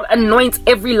 The Lord anoints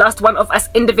every last one of us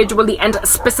individually and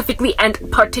specifically and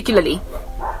particularly.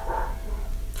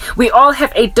 We all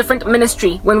have a different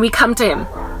ministry when we come to Him.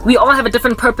 We all have a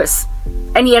different purpose.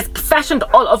 And He has fashioned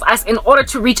all of us in order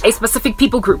to reach a specific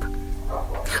people group.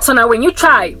 So now when you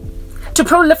try to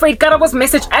proliferate Karabo's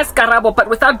message as Karabo but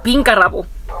without being Karabo,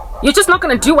 you're just not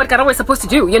going to do what Karabo is supposed to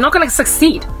do. You're not going to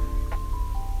succeed.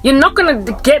 You're not going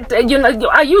to get,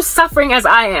 are you suffering as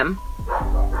I am?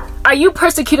 Are you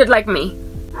persecuted like me?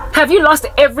 Have you lost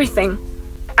everything?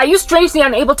 Are you strangely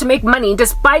unable to make money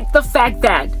despite the fact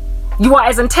that you are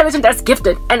as intelligent, as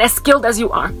gifted, and as skilled as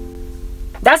you are?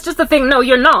 That's just the thing. No,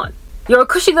 you're not. You're a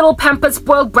cushy little pampered,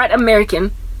 spoiled brat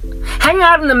American, hanging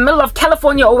out in the middle of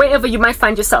California or wherever you might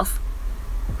find yourself,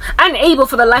 unable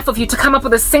for the life of you to come up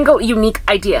with a single unique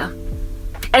idea.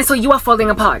 And so you are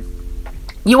falling apart.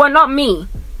 You are not me.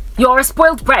 You are a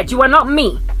spoiled brat. You are not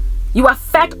me. You are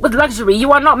fat with luxury.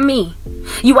 You are not me.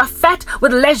 You are fat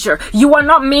with leisure. You are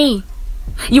not me.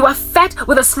 You are fat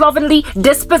with a slovenly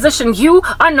disposition. You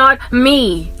are not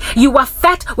me. You are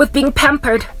fat with being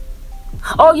pampered.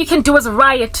 All you can do is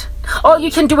riot. All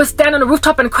you can do is stand on a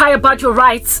rooftop and cry about your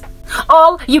rights.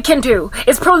 All you can do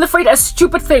is proliferate a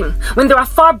stupid thing when there are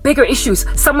far bigger issues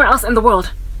somewhere else in the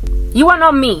world. You are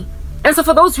not me. And so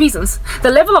for those reasons, the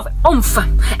level of oomph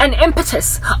and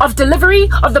impetus of delivery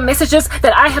of the messages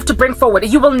that I have to bring forward,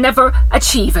 you will never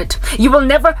achieve it. You will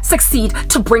never succeed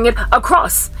to bring it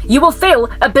across. You will fail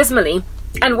abysmally.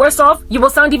 And worse off, you will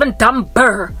sound even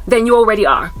dumber than you already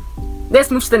are.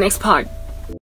 Let's move to the next part.